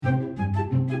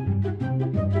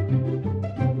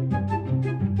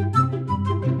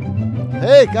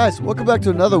Hey guys, welcome back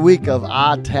to another week of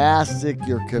Autastic,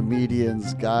 your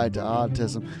comedian's guide to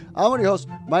autism. I'm one of your hosts.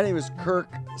 My name is Kirk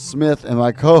Smith, and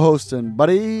my co-host and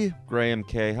buddy Graham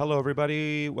K. Hello,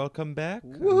 everybody. Welcome back.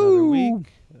 Woo-hoo. Another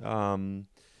week.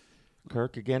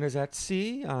 Kirk again is at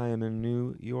sea. I am in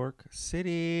New York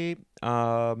City.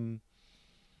 How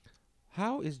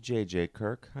is JJ,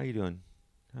 Kirk? How you doing?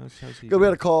 How's he Good. We doing?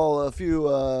 had a call a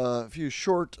few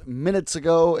short minutes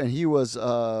ago, and he was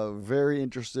very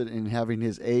interested in having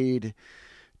his aide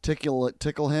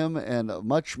tickle him, and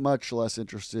much less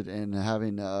interested in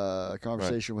having a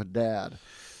conversation with Dad.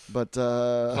 But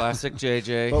Classic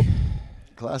JJ. Well,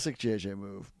 classic JJ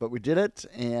move. But we did it,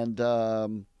 and I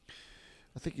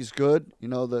think he's good. You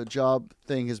know, the job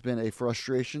thing has been a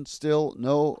frustration. Still,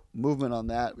 no movement on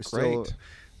that. We still,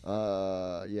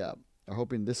 are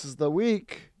hoping this is the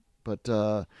week. But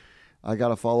I got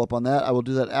to follow up on that. I will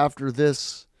do that after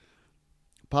this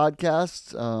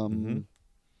podcast.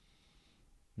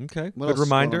 Okay. What Good else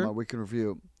reminder. is going on my week in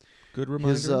review? Good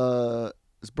reminder.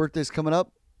 His birthday's coming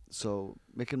up, so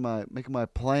making my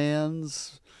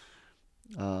plans.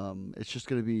 It's just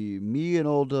gonna be me and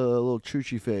old little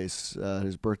Choochie face at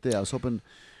his birthday. I was hoping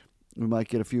we might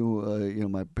get a few.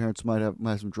 My parents might have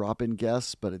some drop-in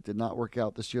guests, but it did not work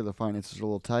out this year. The finances are a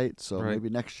little tight, so Right. maybe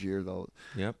next year they'll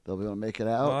be able to make it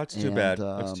out. Oh, that's too bad.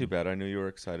 That's too bad. I knew you were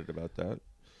excited about that.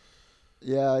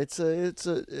 Yeah, it's a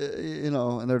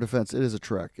in their defense, it is a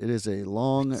trek. It is a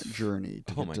long journey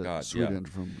to get to Sweden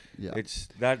from. Yeah, It's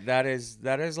that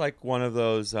is like one of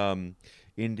those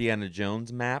Indiana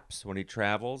Jones maps when he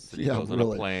travels. He goes on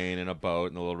a plane and a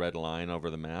boat and a little red line over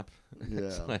the map. Yeah,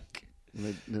 It's like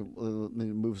it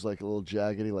moves like a little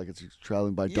jaggedy, like it's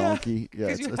traveling by donkey. Yeah,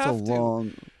 it's a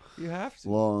long. You have to.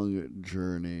 Long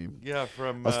journey. Yeah,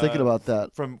 from. I was thinking about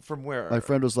that. From where? My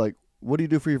friend was like, "What do you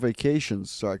do for your vacations?"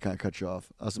 Sorry, I can't cut you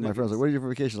off. My friend was like, "What do you do for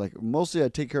vacations?" Like, mostly I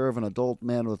take care of an adult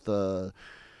man with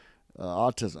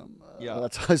autism. Yeah,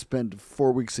 that's how I spend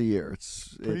 4 weeks a year.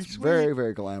 It's very,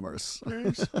 very glamorous.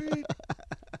 Very sweet.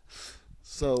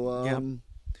 So,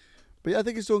 but yeah, I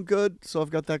think he's doing good. So I've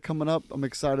got that coming up. I'm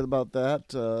excited about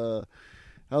that.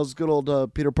 How's good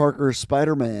old Peter Parker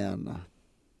Spider-Man?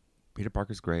 Peter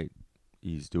Parker's great.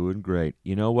 He's doing great.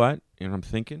 You know what? You know what I'm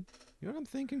thinking?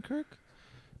 Kirk?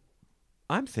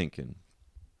 I'm thinking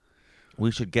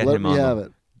we should get him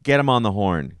on the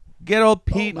horn. Get old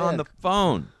Pete on the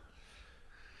phone.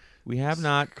 We have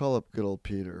not call up good old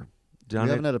Peter. We done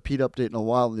haven't had a Pete update in a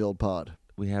while in the old pod.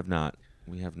 We have not.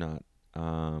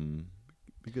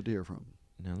 Be good to hear from.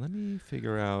 Now let me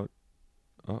figure out.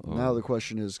 Now the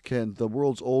question is, can the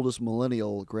world's oldest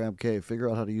millennial, Graham K., figure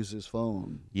out how to use his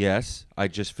phone? Yes, I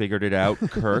just figured it out,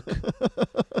 Kirk.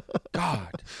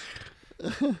 God.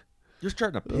 You're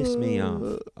starting to piss me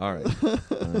off. All right.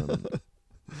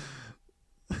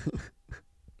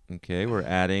 Okay, we're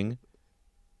adding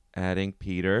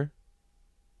Peter.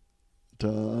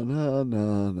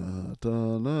 Da-na-na-na,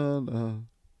 da-na-na.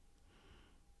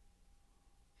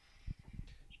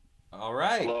 All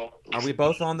right. Hello. Are we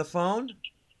both on the phone?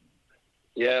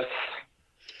 Yes.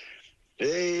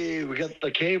 Hey, we got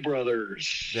the K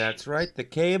brothers. That's right. The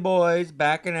K boys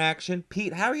back in action.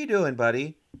 Pete, how are you doing,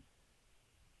 buddy?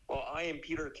 Well, I am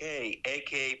Peter K,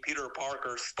 a.k.a. Peter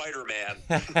Parker Spider-Man.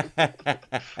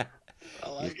 I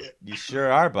like it. You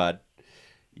sure are, bud.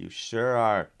 You sure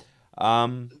are.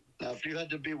 Now, if you had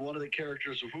to be one of the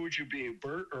characters, who would you be,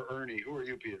 Bert or Ernie? Who are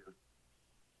you, Peter?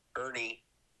 Ernie.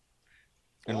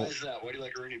 Why is that? Why do you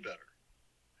like Ernie better?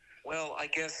 Well, I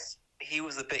guess he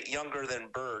was a bit younger than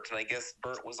Bert, and I guess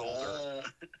Bert was older.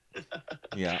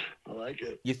 Yeah. I like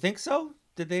it. You think so?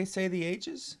 Did they say the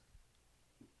ages?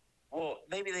 Well,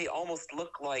 maybe they almost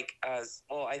look like as...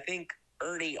 Well, I think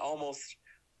Ernie almost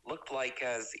looked like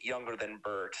as younger than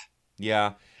Bert.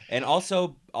 Yeah. And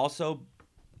also,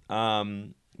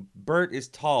 Bert is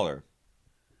taller.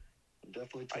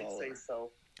 Definitely taller. I'd say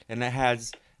so. And that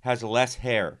has less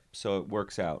hair, so it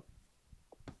works out.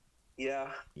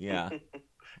 Yeah. Yeah.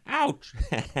 Ouch.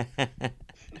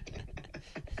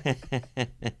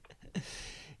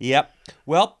 Yep.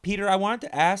 Well, Peter, I wanted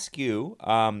to ask you,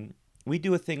 we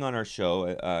do a thing on our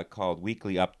show called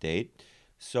Weekly Update.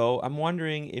 So I'm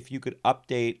wondering if you could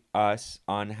update us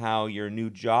on how your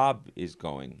new job is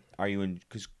going. Are you in?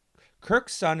 Because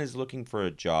Kirk's son is looking for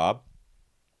a job,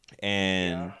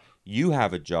 and you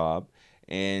have a job.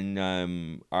 And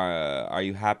are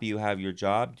you happy you have your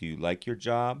job? Do you like your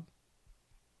job?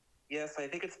 Yes, I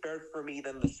think it's better for me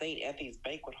than the St. Anthony's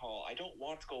Banquet Hall. I don't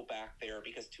want to go back there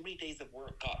because too many days of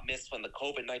work got missed when the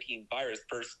COVID-19 virus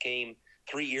first came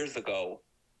 3 years ago.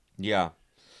 Yeah.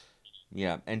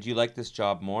 Yeah. And do you like this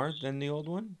job more than the old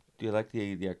one? Do you like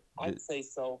the I'd say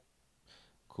so.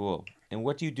 Cool. And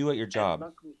what do you do at your And job?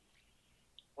 luckily,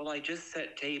 well, I just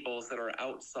set tables that are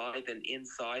outside and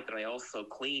inside, and I also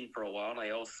clean for a while, and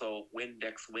I also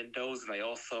Windex windows, and I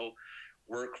also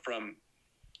work from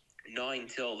 9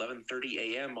 till 11:30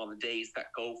 a.m. on the days that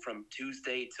go from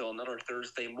Tuesday till another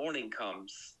Thursday morning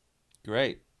comes.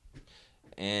 Great.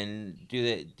 And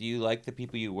do you like the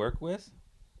people you work with?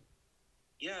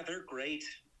 Yeah, they're great,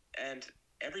 and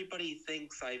everybody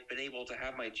thinks I've been able to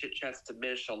have my chit chats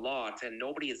diminish a lot, and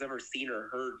nobody has ever seen or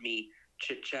heard me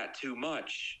chit chat too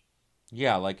much.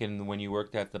 Yeah, like in when you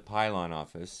worked at the Pylon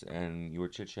office and you were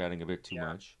chit-chatting a bit too Yeah,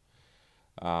 much.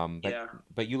 Um, but yeah,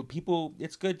 but you people,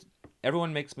 it's good.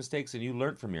 Everyone makes mistakes, and you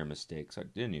learned from your mistakes,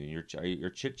 didn't you? You're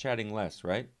chit-chatting less,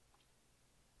 right?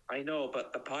 I know,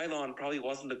 but the pylon probably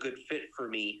wasn't a good fit for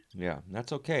me. Yeah,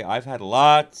 that's okay. I've had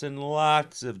lots and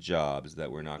lots of jobs that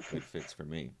were not good fits for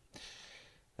me.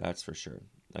 That's for sure.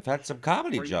 I've had some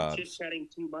comedy Were you chit jobs. chatting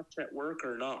too much at work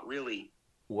or not really?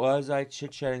 Was I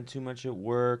chit-chatting too much at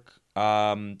work?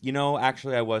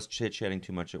 Actually, I was chit-chatting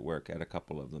too much at work at a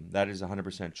couple of them. That is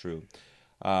 100% true.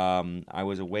 I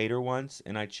was a waiter once,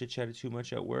 and I chit-chatted too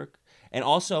much at work. And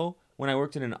also, when I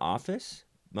worked in an office,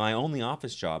 my only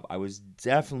office job, I was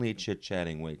definitely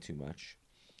chit-chatting way too much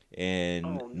and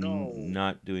Oh no.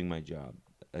 not doing my job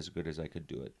as good as I could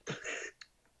do it.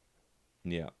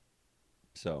 Yeah.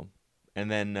 So, and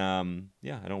then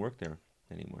yeah, I don't work there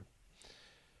anymore.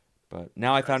 But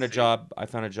now I I found a see. job. I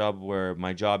found a job where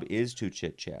my job is to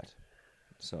chit chat.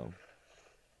 So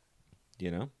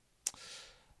you know,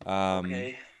 um,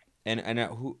 Okay.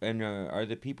 are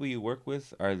the people you work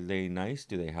with? Are they nice?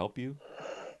 Do they help you?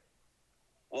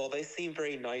 Well, they seem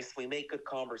very nice. We make good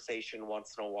conversation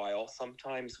once in a while.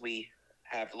 Sometimes we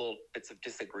have little bits of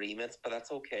disagreements, but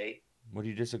that's okay. What do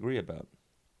you disagree about?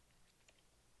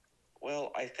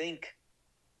 Well, I think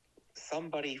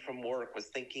somebody from work was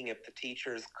thinking if the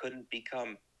teachers couldn't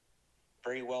become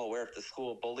very well aware of the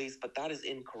school bullies, but that is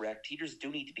incorrect. Teachers do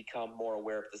need to become more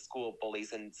aware of the school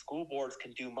bullies, and school boards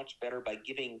can do much better by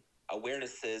giving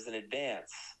awarenesses in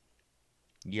advance.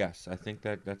 Yes, I think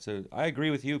that's a. I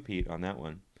agree with you, Pete, on that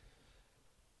one.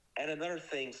 And another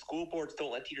thing, school boards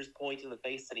don't let teachers point in the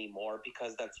face anymore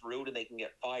because that's rude and they can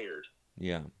get fired.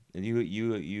 Yeah, and you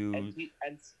And te-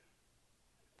 and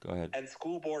go ahead. and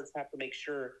school boards have to make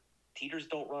sure teachers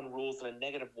don't run rules in a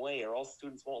negative way, or else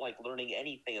students won't like learning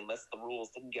anything unless the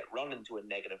rules didn't get run into a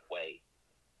negative way.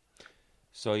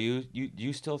 So you do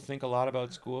you still think a lot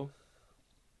about school?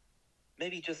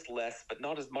 Maybe just less, but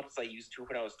not as much as I used to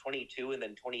when I was 22 and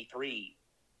then 23.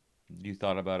 You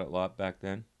thought about it a lot back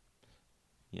then.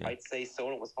 Yeah, I'd say so,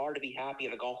 and it was hard to be happy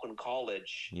at Algonquin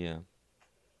College, yeah.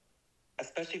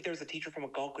 especially if there was a teacher from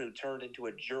Algonquin who turned into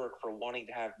a jerk for wanting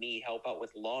to have me help out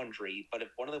with laundry. But if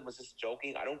one of them was just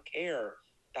joking, I don't care.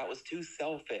 That was too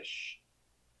selfish.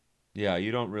 Yeah,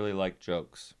 you don't really like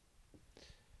jokes.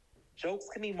 Jokes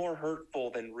can be more hurtful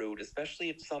than rude, especially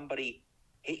if somebody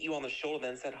hit you on the shoulder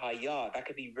and then said hi-ya. That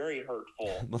could be very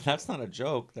hurtful. Well, that's not a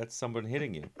joke. That's someone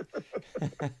hitting you.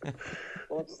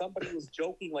 Well, if somebody was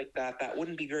joking like that, that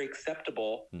wouldn't be very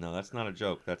acceptable. No, that's not a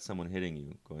joke. That's someone hitting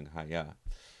you, going hi yeah,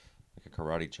 like a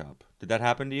karate chop. Did that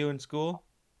happen to you in school?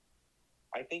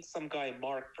 I think some guy,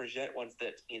 Mark Projet, once did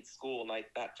it to me in school, and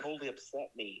that totally upset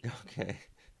me. Okay.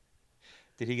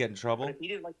 Did he get in But trouble? if he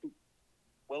didn't like,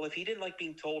 well, if he didn't like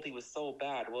being told he was so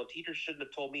bad, well, a teacher shouldn't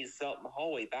have told me to sit out in the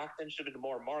hallway. Back then, should have been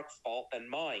more Mark's fault than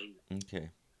mine. Okay.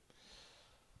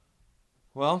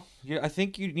 Well, yeah, I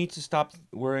think you need to stop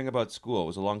worrying about school. It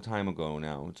was a long time ago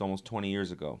now. It's almost 20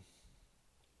 years ago.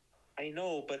 I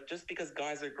know, but just because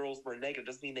guys or girls were negative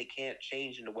doesn't mean they can't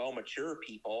change into well mature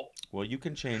people. Well, you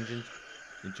can change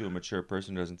into a mature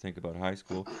person who doesn't think about high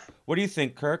school. What do you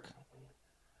think, Kirk?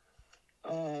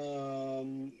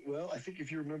 Well, I think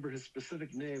if you remember his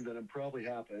specific name, then it probably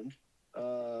happened.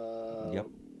 Yep.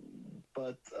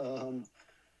 But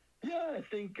yeah,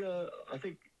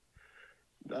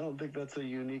 I don't think that's a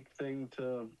unique thing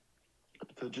to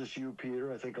just you,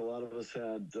 Peter. I think a lot of us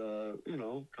had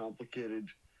complicated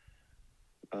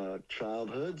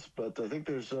childhoods, but I think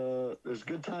there's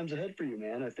good times ahead for you,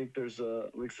 man. I think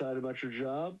I'm excited about your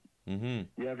job.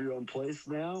 Mm-hmm. You have your own place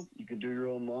now. You can do your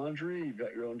own laundry. You've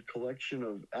got your own collection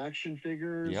of action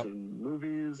figures Yep. and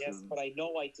movies. Yes, And but I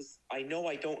know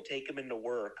I don't take them into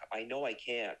work. I know I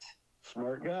can't.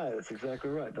 smart guy. That's exactly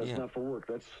right. That's Yeah. not for work.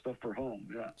 That's stuff for home.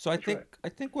 Yeah. So I that's think right. I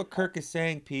think what Kirk is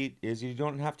saying, Pete, is you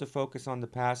don't have to focus on the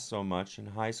past so much in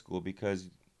high school because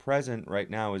present right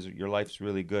now is your life's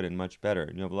really good and much better.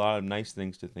 And you have a lot of nice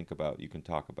things to think about. You can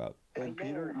talk about. And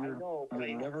Peter, but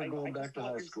you're never going back just to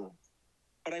want high your- school.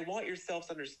 But I want yourselves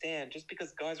to understand, just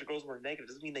because guys or girls were negative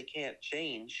doesn't mean they can't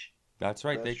change. That's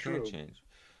right. That's They can true. change.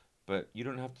 but you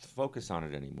don't have to focus on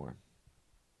it anymore.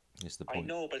 Is the I point.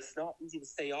 know, but it's not easy to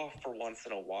stay off for once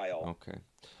in a while. Okay.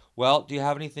 Well, do you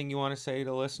have anything you want to say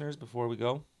to listeners before we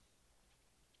go?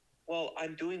 Well,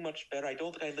 I'm doing much better. I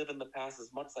don't think I live in the past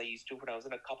as much as I used to when I was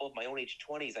in a couple of my own age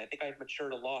 20s. I think I've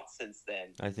matured a lot since then.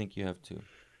 I think you have too.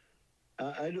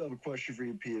 I do have a question for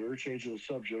you, Peter. Changing the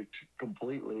subject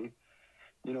completely.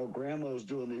 You know, Grandma's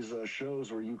doing these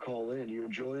shows where you call in. You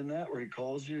enjoying that? Where he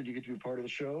calls you? Do you get to be part of the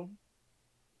show?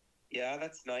 Yeah,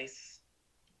 that's nice.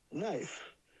 Nice.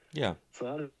 Yeah. So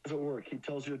how does it work? He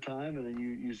tells you a time, and then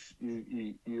you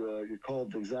call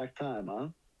at the exact time, huh?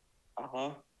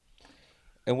 Uh-huh.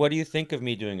 And what do you think of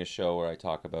me doing a show where I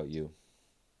talk about you?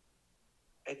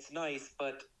 It's nice,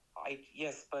 but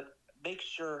but make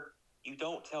sure you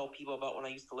don't tell people about when I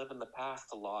used to live in the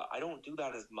past a lot. I don't do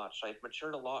that as much. I've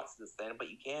matured a lot since then, but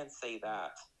you can say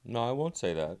that. No, I won't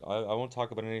say that. I won't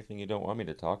talk about anything you don't want me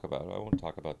to talk about. I won't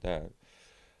talk about that.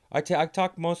 I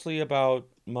talk mostly about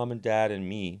mom and dad and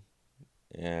me.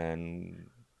 And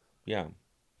yeah,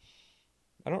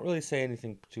 I don't really say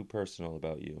anything too personal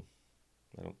about you.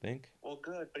 I don't think. Well,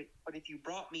 good, but if you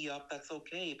brought me up, that's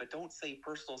okay. But don't say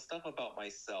personal stuff about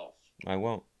myself. I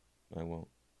won't. I won't.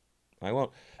 I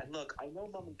won't. And look, I know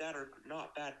mom and dad are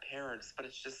not bad parents, but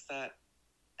it's just that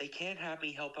they can't have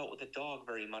me help out with the dog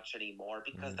very much anymore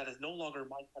because that is no longer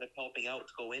my kind of helping out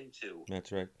to go into.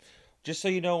 That's right. Just so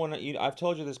you know, I've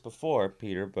told you this before,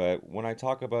 Peter, but when I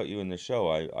talk about you in the show,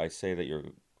 I say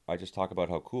that I just talk about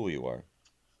how cool you are,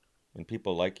 and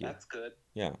people like you. That's good.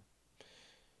 Yeah.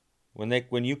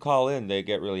 When you call in, they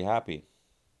get really happy,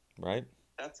 right?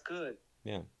 That's good.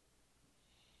 Yeah.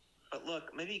 But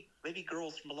look, maybe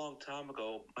girls from a long time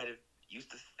ago might have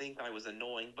used to think I was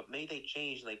annoying, but maybe they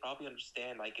changed and they probably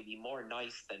understand I can be more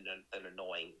nice than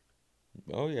annoying.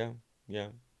 Oh yeah, yeah.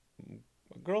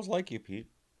 Girls like you, Pete.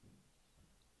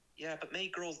 Yeah, but many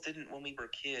girls didn't when we were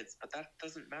kids, but that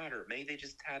doesn't matter. Maybe they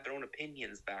just had their own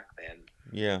opinions back then.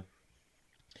 Yeah.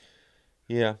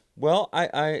 Yeah. Well,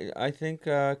 I think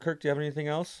Kirk, do you have anything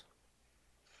else?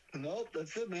 Nope,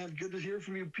 that's it, man. Good to hear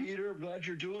from you, Peter. I'm glad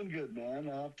you're doing good, man.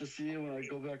 I'll have to see you when I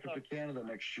go back up to Canada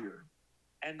next year.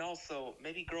 And also,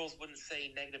 maybe girls wouldn't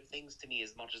say negative things to me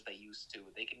as much as they used to.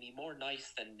 They can be more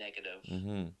nice than negative.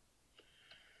 Mm-hmm.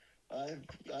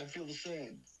 I feel the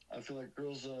same. I feel like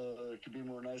girls can be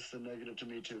more nice than negative to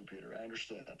me too, Peter. I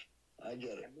understand. I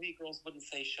get it. And maybe girls wouldn't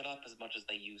say shut up as much as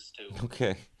they used to.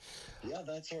 Okay. Yeah,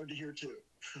 that's hard to hear too.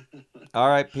 All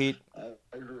right, Pete. I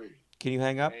agree. Can you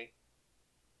hang up? Okay.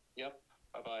 Yep.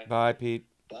 Bye-bye. Bye, Pete.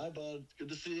 Bye, bud. Good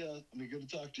to see you. Good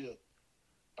to talk to you.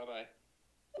 Bye-bye.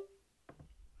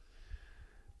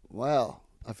 Wow.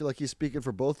 I feel like he's speaking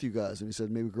for both you guys. And he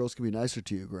said maybe girls can be nicer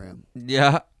to you, Graham.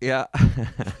 Yeah, yeah.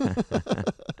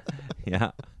 Yeah.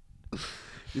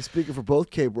 He's speaking for both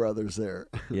K brothers there.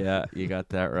 Yeah, you got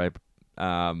that right.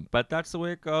 But that's the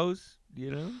way it goes,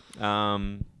 you know?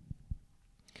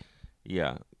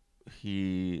 Yeah.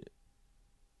 He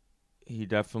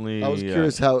definitely I was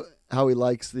curious how he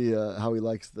likes the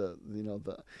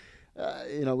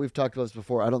we've talked about this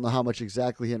before. I don't know how much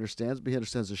exactly he understands, but he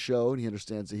understands the show and he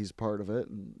understands that he's part of it,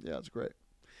 and yeah, it's great.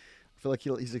 I feel like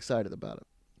he's excited about it.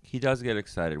 He does get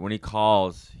excited when he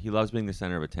calls. He loves being the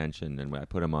center of attention, and I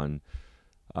put him on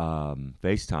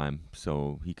FaceTime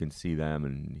so he can see them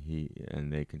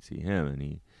and they can see him,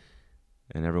 and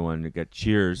everyone get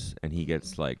cheers, and he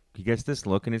gets this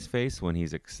look in his face when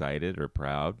he's excited or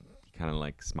proud. He kind of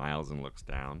like smiles and looks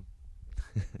down.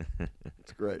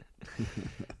 It's great.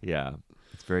 Yeah,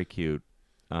 it's very cute.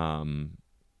 But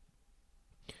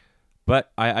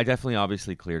I definitely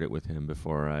obviously cleared it with him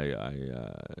before I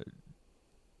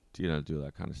do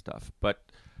that kind of stuff. But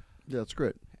Yeah, it's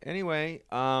great. anyway,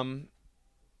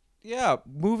 yeah,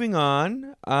 moving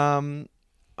on.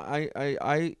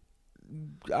 I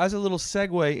as a little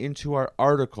segue into our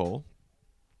article,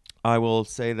 I will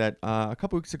say that a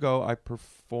couple weeks ago I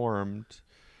performed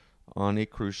on a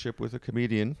cruise ship with a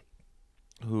comedian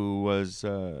who was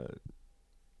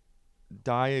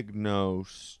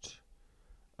diagnosed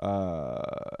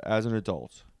as an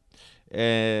adult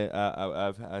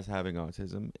as having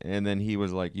autism, and then he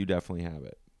was like, "You definitely have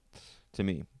it," to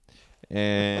me,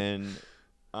 and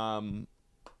and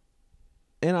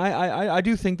I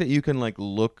do think that you can like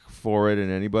look for it in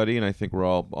anybody, and I think we're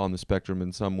all on the spectrum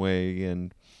in some way,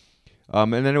 and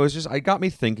then it got me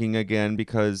thinking again,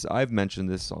 because I've mentioned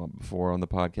this before on the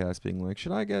podcast, being like,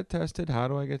 should I get tested? How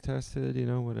do I get tested?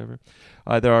 Whatever.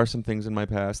 There are some things in my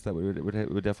past that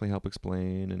would definitely help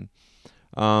explain,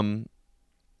 and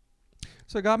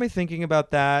so it got me thinking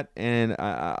about that. And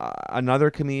another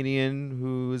comedian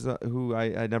who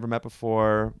I had never met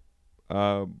before,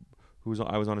 I was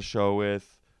on a show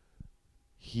with,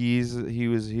 he's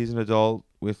an adult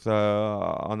with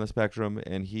on the spectrum,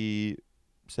 and he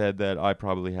said that I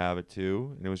probably have it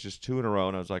too, and it was just 2 in a row,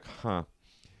 and I was like, huh.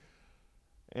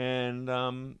 And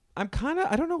I'm kind of,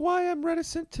 I don't know why I'm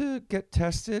reticent to get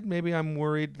tested. Maybe I'm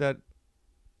worried that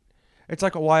it's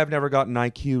like why I've never gotten an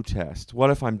IQ test. What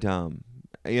if I'm dumb?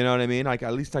 You know what I mean? Like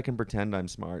at least I can pretend I'm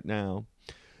smart now.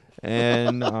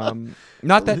 And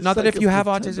not that if you have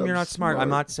autism you're not smart. I'm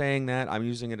not saying that. I'm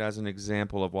using it as an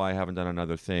example of why I haven't done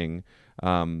another thing.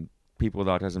 People with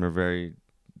autism are very,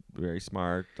 very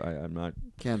smart. I'm not.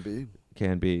 Can be.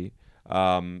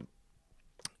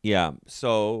 Yeah.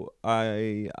 So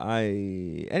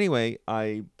anyway,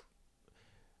 I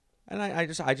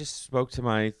just spoke to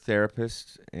my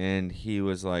therapist, and he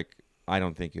was like, "I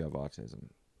don't think you have autism.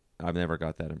 I've never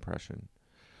got that impression."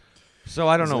 So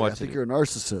I don't know what I to think do. you're a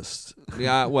narcissist.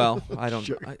 Yeah, well, I don't.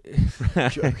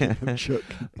 I'm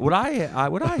joking. Would I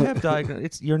have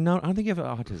diagnosed? I don't think you have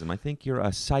autism. I think you're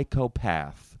a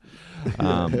psychopath.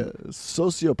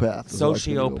 Sociopath.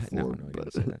 Sociopath. No, you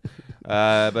didn't say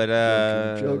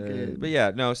that. Joking. But yeah,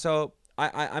 no. So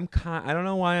I don't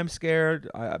know why I'm scared.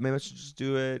 Maybe I should just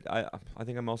do it. I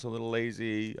think I'm also a little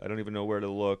lazy. I don't even know where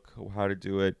to look, how to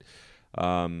do it.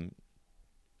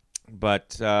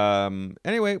 But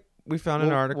anyway. We found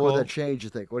an article. What would that change,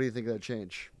 you think? What do you think of that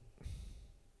change?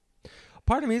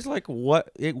 Part of me is like,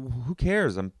 who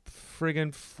cares? I'm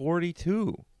friggin'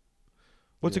 42.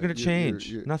 What's it going to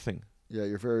change? Nothing. Yeah,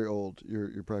 you're very old.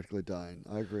 You're practically dying.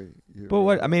 I agree. But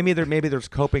what? Maybe there's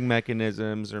coping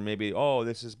mechanisms, or maybe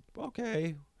this is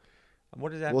okay.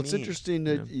 What does that mean? Well, it's interesting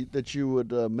that you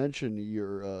would mention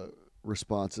your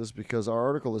responses, because our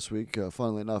article this week,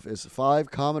 funnily enough, is 5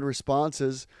 common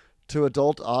responses to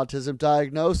adult autism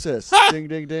diagnosis. Ding,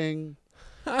 ding, ding.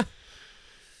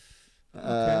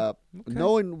 Okay.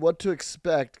 Knowing what to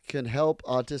expect can help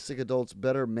autistic adults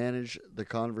better manage the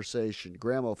conversation.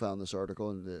 Gramo found this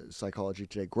article in the Psychology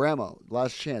Today. Gramo,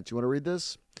 last chance. You want to read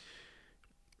this?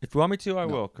 If you want me to, I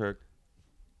will, Kirk.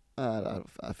 I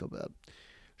feel bad.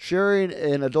 Sharing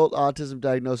an adult autism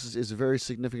diagnosis is a very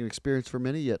significant experience for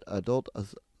many, yet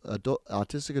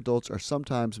autistic adults are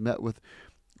sometimes met with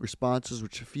responses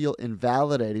which feel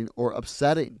invalidating or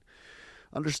upsetting.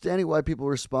 Understanding why people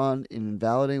respond in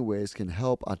invalidating ways can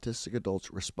help autistic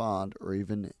adults respond or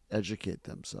even educate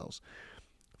themselves.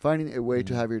 Finding a way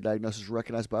to have your diagnosis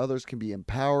recognized by others can be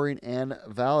empowering and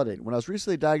validating. When I was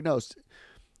recently diagnosed,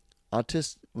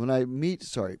 when I meet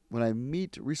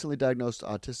recently diagnosed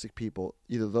autistic people,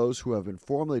 either those who have been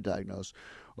formally diagnosed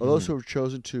or those who have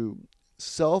chosen to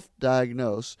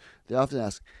self-diagnose, they often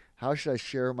ask, how should I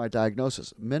share my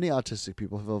diagnosis? Many autistic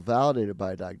people feel validated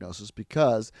by a diagnosis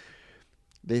because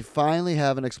they finally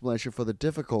have an explanation for the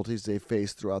difficulties they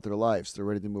face throughout their lives. They're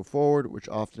ready to move forward, which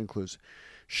often includes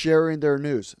sharing their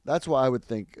news. That's why I would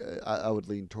think I would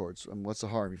lean towards. What's the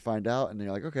harm? You find out, and then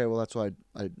you're like, okay, well, that's why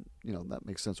that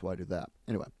makes sense why I do that.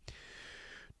 Anyway,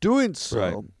 doing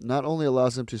so not only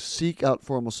allows them to seek out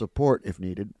formal support if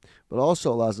needed, but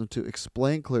also allows them to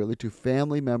explain clearly to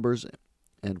family members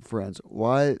and friends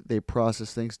why they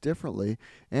process things differently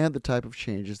and the type of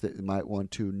changes that they might want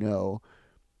to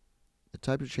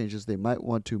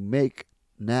make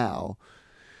now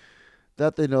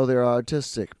that they know they're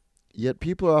autistic. Yet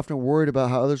people are often worried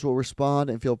about how others will respond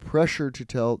and feel pressured to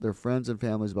tell their friends and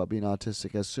families about being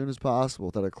autistic as soon as possible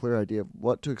without a clear idea of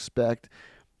what to expect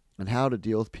and how to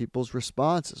deal with people's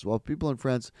responses. While family and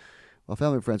friends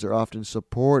are often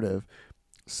supportive,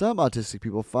 some autistic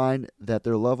people find that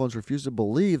their loved ones refuse to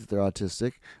believe that they're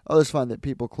autistic. Others find that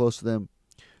people close to them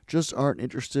just aren't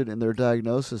interested in their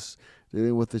diagnosis.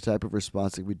 Dealing with the type of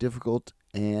response that can be difficult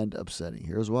and upsetting.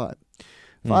 Here's why.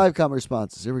 5 common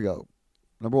responses. Here we go.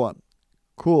 Number 1,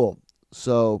 cool.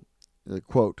 So,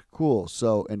 quote, cool.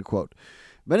 So, end quote.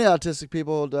 Many autistic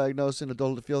people diagnosed in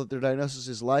adulthood feel that their diagnosis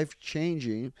is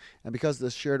life-changing, and because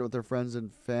this shared with their friends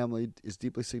and family is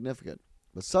deeply significant.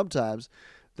 But sometimes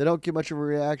they don't get much of a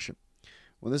reaction.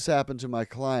 When this happened to my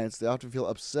clients, they often feel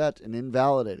upset and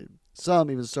invalidated.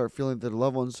 Some even start feeling that their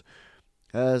loved ones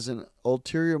has an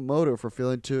ulterior motive for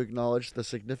failing to acknowledge the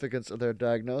significance of their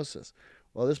diagnosis.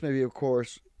 While this, of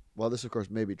course,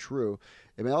 may be true,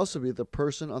 it may also be the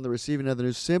person on the receiving end of the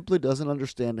news simply doesn't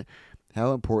understand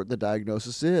how important the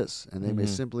diagnosis is, and they may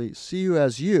simply see you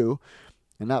as you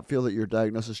and not feel that your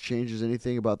diagnosis changes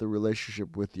anything about the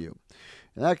relationship with you.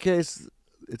 In that case,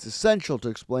 it's essential to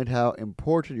explain how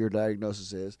important your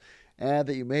diagnosis is and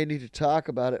that you may need to talk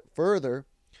about it further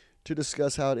to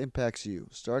discuss how it impacts you.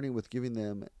 Starting with giving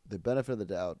them the benefit of the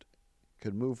doubt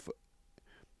could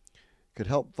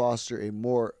help foster a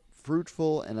more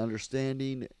fruitful and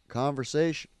understanding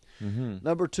conversation.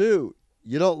 Number 2,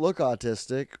 You don't look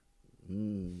autistic.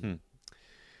 Hmm.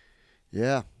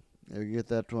 Yeah, you get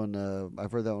that one.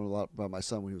 I've heard that one a lot about my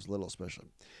son when he was little, especially.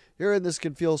 Hearing this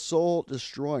can feel soul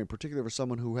destroying, particularly for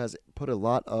someone who has put a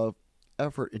lot of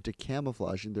effort into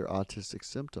camouflaging their autistic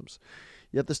symptoms.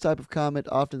 Yet, this type of comment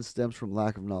often stems from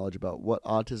lack of knowledge about what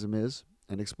autism is,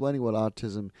 and explaining what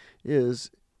autism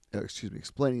is.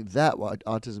 Explaining that what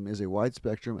autism is a wide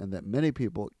spectrum and that many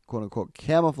people, quote unquote,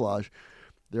 camouflage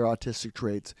their autistic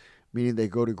traits, meaning they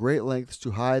go to great lengths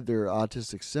to hide their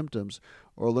autistic symptoms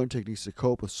or learn techniques to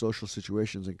cope with social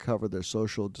situations and cover their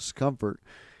social discomfort,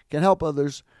 can help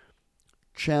others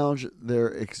challenge their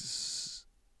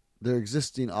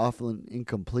existing, often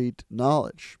incomplete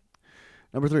knowledge.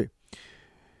 Number 3.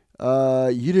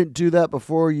 You didn't do that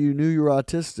before you knew you were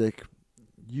autistic.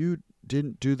 You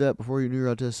didn't do that before you knew you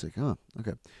were autistic. Huh,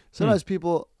 okay. Sometimes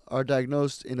people are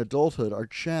diagnosed in adulthood are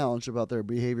challenged about their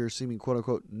behavior seeming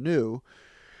quote-unquote new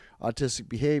autistic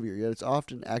behavior. Yet it's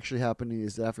often actually happening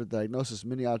is that after diagnosis,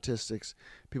 many autistics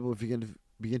people begin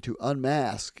to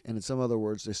unmask, and in some other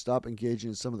words, they stop engaging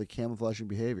in some of the camouflaging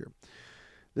behavior.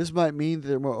 This might mean that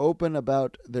they're more open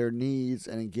about their needs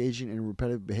and engaging in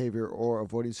repetitive behavior or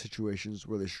avoiding situations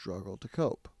where they struggle to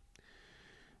cope.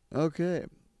 Okay,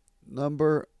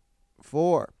 number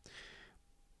 4.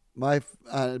 By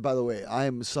the way,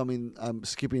 I'm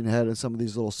skipping ahead in some of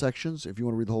these little sections. If you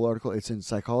want to read the whole article, it's in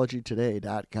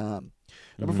psychologytoday.com.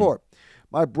 Number 4.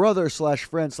 My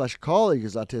brother/friend/colleague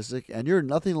is autistic, and you're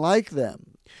nothing like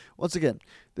them. Once again,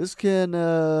 this can,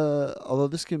 although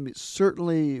this can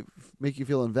certainly make you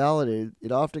feel invalidated,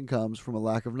 it often comes from a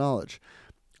lack of knowledge.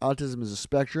 Autism is a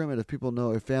spectrum, and if people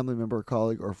know a family member,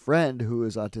 colleague, or friend who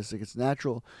is autistic, it's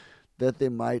natural that they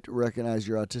might recognize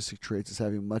your autistic traits as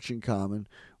having much in common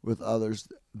with others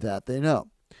that they know.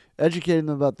 Educating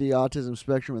them about the autism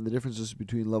spectrum and the differences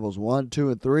between levels 1, 2,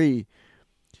 and 3,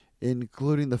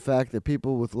 including the fact that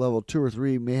people with level 2 or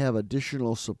 3 may have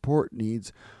additional support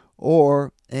needs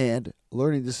and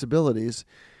learning disabilities,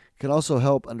 can also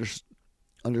help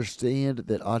understand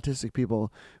that autistic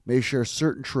people may share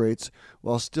certain traits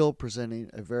while still presenting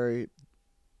a very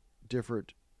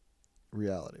different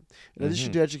reality. In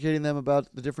addition to educating them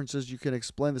about the differences, you can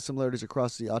explain the similarities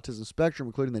across the autism spectrum,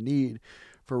 including the need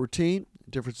for routine,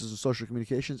 differences in social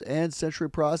communications, and sensory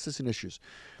processing issues.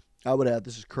 I would add,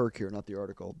 this is Kirk here, not the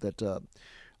article, that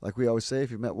like we always say,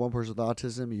 if you've met one person with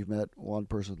autism, you've met one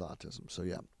person with autism. So,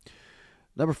 yeah.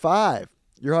 Number 5,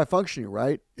 you're high functioning,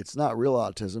 right? It's not real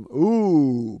autism.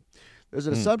 Ooh. There's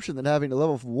an assumption that having a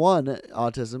level 1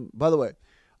 autism, by the way,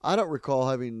 I don't recall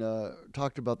having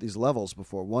talked about these levels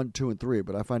before, 1, 2, and 3,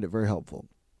 but I find it very helpful.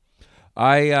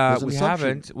 We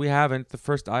haven't. The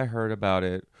first I heard about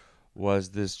it was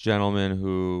this gentleman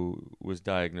who was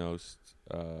diagnosed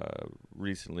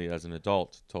recently as an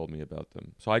adult told me about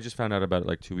them. So I just found out about it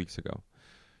like 2 weeks ago.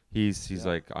 He's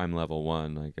like, I'm level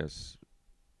 1. I guess,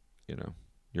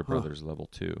 your brother's level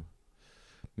 2,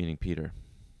 meaning Peter,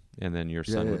 and then your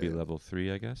son would be level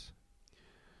 3, I guess.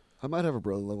 I might have a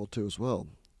brother level 2 as well.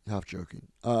 Half joking.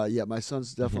 Yeah, my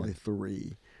son's definitely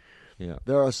 3. Yeah.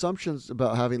 There are assumptions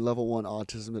about having level 1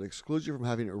 autism that excludes you from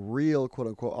having a real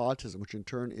quote-unquote autism, which in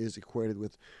turn is equated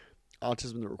with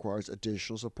autism that requires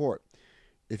additional support.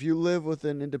 If you live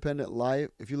an independent life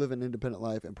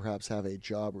and perhaps have a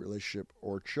job, relationship,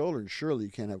 or children, surely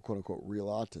you can't have quote-unquote real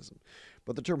autism.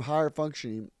 But the term higher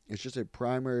functioning is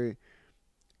the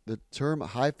term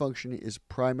high functioning is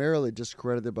primarily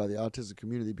discredited by the autism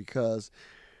community because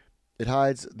it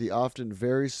hides the often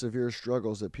very severe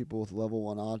struggles that people with level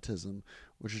 1 autism,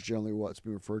 which is generally what's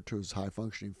being referred to as high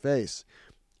functioning, face.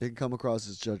 It can come across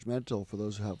as judgmental for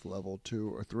those who have level 2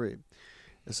 or 3.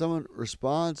 If someone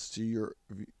responds to your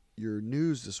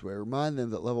news this way, remind them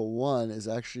that level 1 is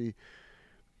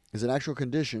an actual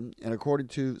condition, and according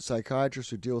to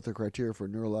psychiatrists who deal with the criteria for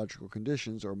neurological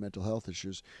conditions or mental health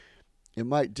issues, it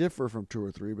might differ from 2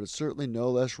 or 3, but it's certainly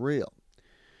no less real.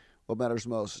 What matters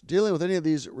most? Dealing with any of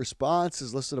these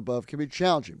responses listed above can be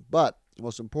challenging, but the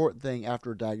most important thing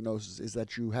after a diagnosis is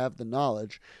that you have the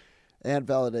knowledge and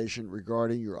validation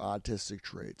regarding your autistic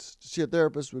traits. To see a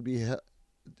therapist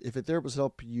if a therapist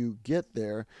helped you get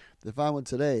there, then find one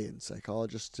today in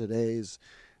Psychologist Today's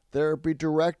Therapy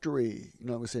Directory. You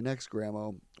know what we say next, Grandma.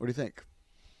 What do you think?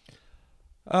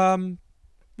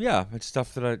 Yeah, it's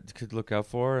stuff that I could look out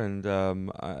for, and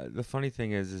the funny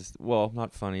thing is well,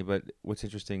 not funny, but what's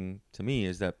interesting to me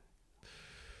is that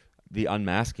the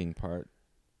unmasking part.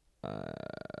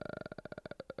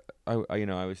 I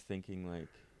was thinking, like,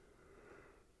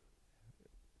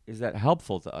 is that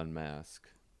helpful to unmask?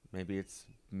 Maybe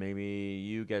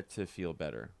you get to feel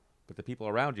better, but the people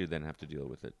around you then have to deal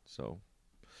with it. So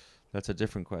That's a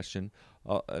different question.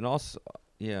 And also,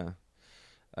 yeah.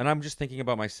 And I'm just thinking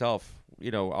about myself.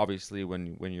 Obviously,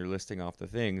 when you're listing off the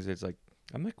things, it's like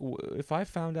I'm like, if I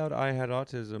found out I had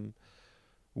autism,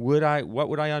 what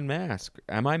would I unmask?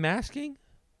 Am I masking?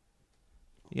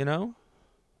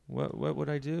 What would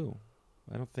I do?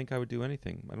 I don't think I would do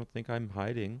anything. I don't think I'm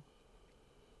hiding.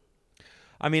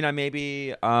 I mean, I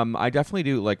definitely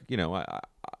do. Like,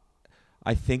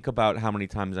 I think about how many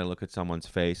times I look at someone's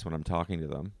face when I'm talking to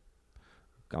them.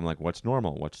 I'm like, what's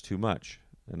normal? What's too much?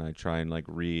 And I try and like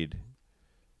read.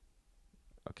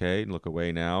 Okay, look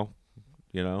away now.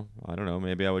 I don't know.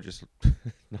 Maybe I would just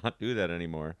not do that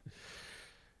anymore.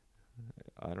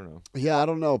 I don't know. Yeah, I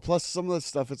don't know. Plus, some of the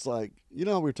stuff, it's like, we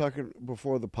were talking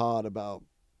before the pod about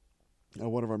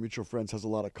one of our mutual friends has a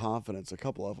lot of confidence, a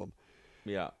couple of them.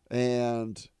 Yeah.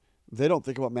 And they don't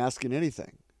think about masking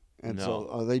anything. And so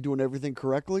are they doing everything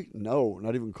correctly? No,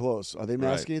 not even close. Are they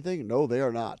masking anything? No, they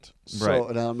are not. So,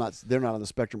 and they're not on the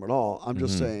spectrum at all. I'm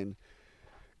just saying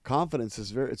confidence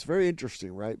is it's very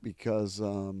interesting, right? Because,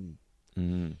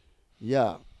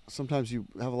 sometimes you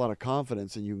have a lot of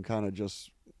confidence and you can kind of just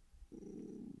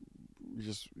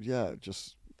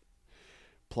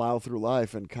plow through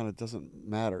life and kind of doesn't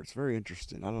matter. It's very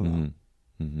interesting. I don't know.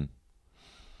 Mm-hmm.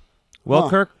 Well,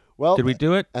 Kirk, did we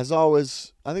do it? As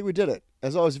always, I think we did it.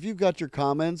 As always, if you've got your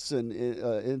comments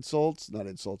and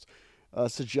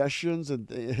suggestions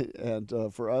and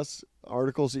for us,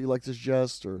 articles that you like to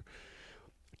suggest or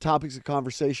topics of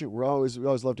conversation, we always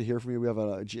love to hear from you. We have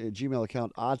a Gmail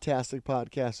account,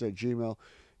 oddtasticpodcast@gmail.com.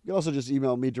 You can also just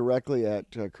email me directly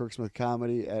at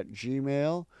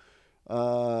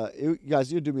kirksmithcomedy@gmail.com.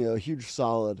 Guys, you do me a huge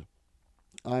solid.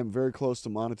 I'm very close to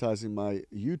monetizing my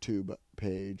YouTube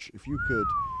page. If you could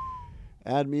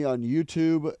add me on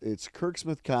YouTube, it's Kirk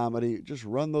Smith Comedy. Just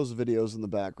run those videos in the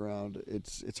background.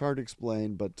 It's hard to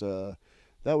explain, but that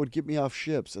would get me off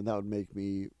ships, and that would make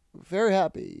me very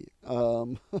happy.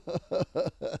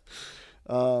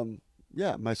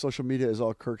 My social media is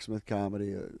all Kirk Smith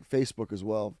Comedy. Facebook as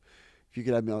well. If you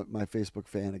could add me on my Facebook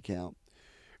fan account.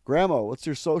 Grandma, what's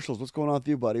your socials? What's going on with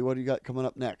you, buddy? What do you got coming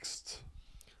up next?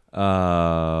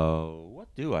 What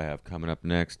do I have coming up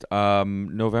next?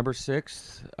 November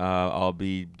 6th, I'll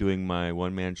be doing my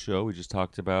one-man show we just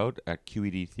talked about at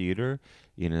QED Theater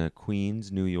in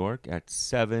Queens, New York at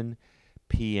 7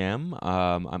 p.m.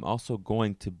 I'm also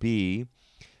going to be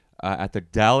at the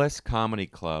Dallas Comedy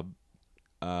Club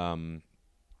November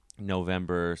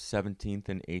 17th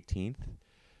and 18th.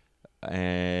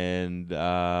 And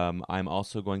I'm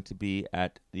also going to be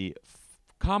at the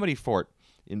Comedy Fort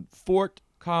in Fort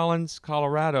Collins,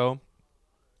 Colorado,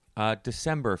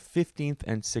 December 15th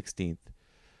and 16th.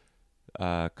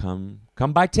 Come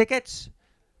buy tickets.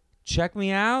 Check me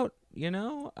out.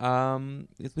 It'll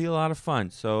be a lot of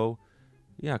fun. So,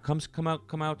 yeah, come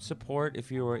out, support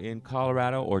if you are in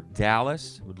Colorado or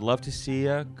Dallas. Would love to see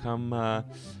you. Come.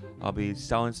 I'll be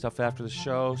selling stuff after the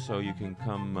show, so you can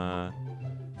come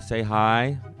say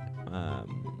hi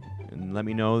and let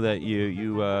me know that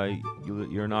you're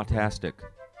an autastic.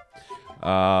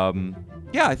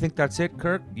 I think that's it,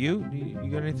 Kirk. You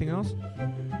got anything else?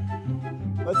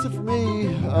 That's it for me.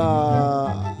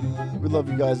 We love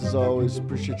you guys as always.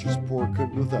 Appreciate your support.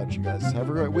 Couldn't do without you guys. Have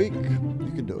a great week.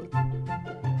 You can do it.